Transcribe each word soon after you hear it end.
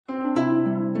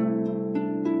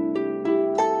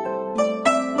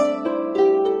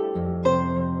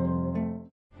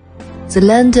The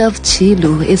land of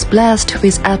Qilu is blessed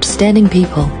with outstanding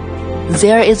people.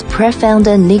 There is profound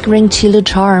and lingering Qilu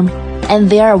charm, and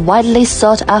there are widely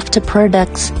sought-after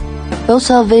products, both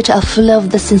of which are full of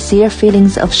the sincere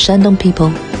feelings of Shandong people.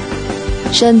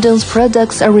 Shandong's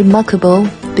products are remarkable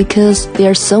because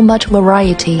there's so much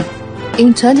variety.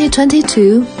 In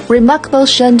 2022, Remarkable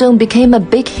Shandong became a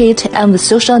big hit on the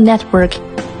social network,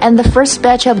 and the first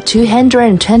batch of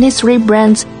 223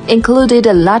 brands included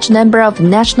a large number of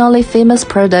nationally famous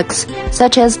products,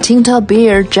 such as Qingdao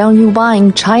Beer, Zhangyu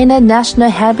Wine, China National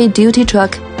Heavy Duty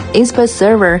Truck, Inspo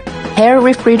Server, Hair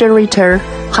Refrigerator,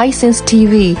 Hisense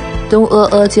TV,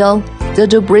 Dong'e Jiao,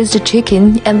 Zozo Braised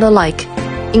Chicken, and the like.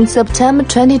 In September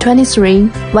 2023,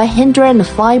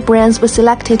 105 brands were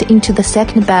selected into the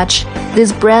second batch.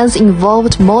 These brands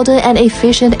involved modern and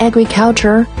efficient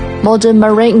agriculture, modern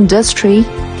marine industry,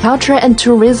 culture and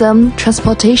tourism,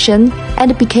 transportation,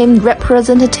 and became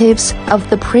representatives of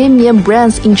the premium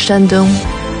brands in Shandong.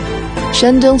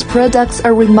 Shandong's products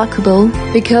are remarkable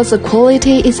because the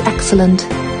quality is excellent.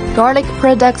 Garlic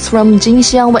products from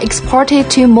Jinxiang were exported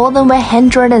to more than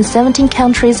 117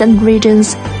 countries and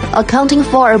regions, accounting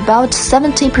for about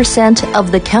 70%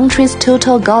 of the country's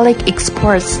total garlic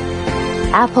exports.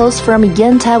 Apples from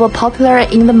Yantai were popular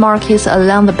in the markets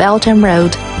along the Belt and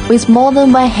Road, with more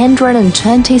than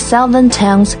 120,000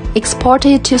 tons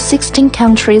exported to 16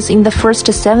 countries in the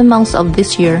first 7 months of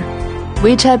this year.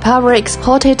 Weichai Power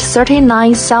exported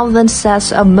 39,000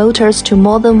 sets of motors to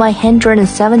more than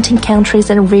 117 countries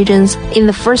and regions in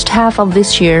the first half of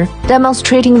this year,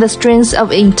 demonstrating the strength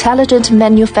of intelligent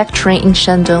manufacturing in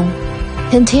Shandong.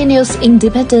 Continuous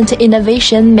independent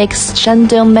innovation makes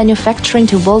Shandong manufacturing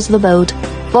towards the world.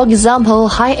 For example,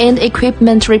 high-end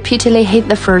equipment repeatedly hit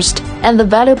the first, and the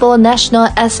valuable national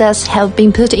assets have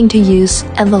been put into use,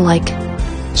 and the like.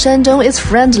 Shandong is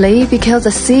friendly because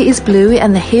the sea is blue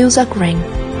and the hills are green.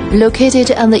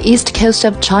 Located on the east coast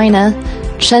of China,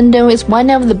 Shandong is one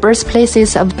of the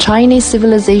birthplaces of Chinese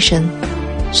civilization.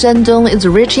 Shandong is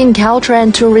rich in culture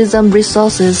and tourism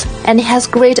resources, and it has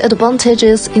great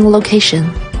advantages in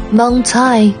location. Mount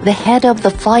Tai, the head of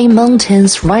the 5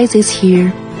 mountains, rises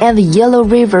here, and the Yellow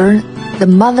River, the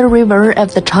mother river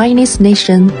of the Chinese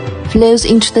nation, flows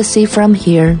into the sea from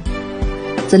here.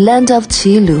 The land of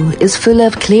Qilu is full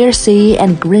of clear sea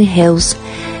and green hills,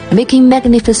 making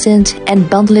magnificent and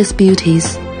boundless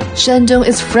beauties. Shandong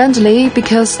is friendly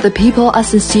because the people are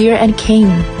sincere and keen.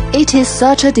 It is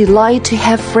such a delight to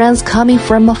have friends coming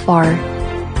from afar.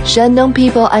 Shandong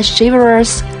people are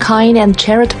chivalrous, kind and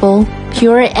charitable,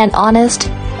 pure and honest,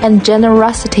 and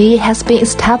generosity has been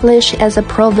established as a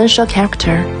provincial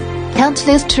character.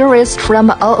 Countless tourists from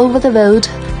all over the world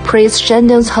praise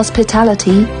Shandong's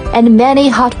hospitality, and many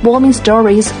heartwarming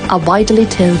stories are widely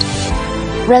told.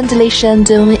 Friendly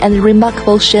Shandong and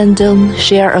remarkable Shandong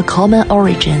share a common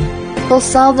origin. For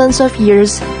thousands of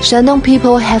years, Shandong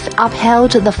people have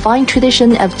upheld the fine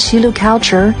tradition of Qilu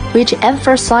culture, which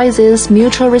emphasizes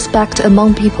mutual respect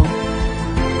among people.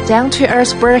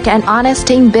 Down-to-earth work and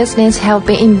honesty in business have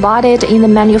been embodied in the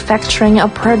manufacturing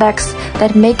of products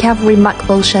that make up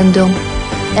remarkable Shandong,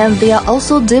 and they are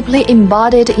also deeply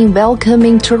embodied in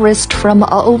welcoming tourists from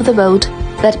all over the world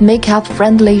that make up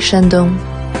friendly Shandong.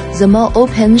 The more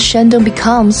open Shandong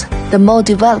becomes, the more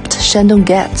developed Shandong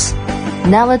gets.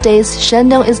 Nowadays,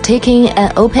 Shandong is taking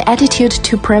an open attitude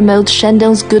to promote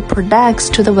Shandong's good products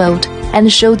to the world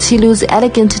and show Qilu's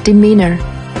elegant demeanor.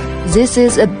 This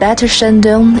is a better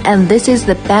Shandong, and this is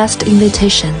the best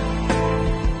invitation.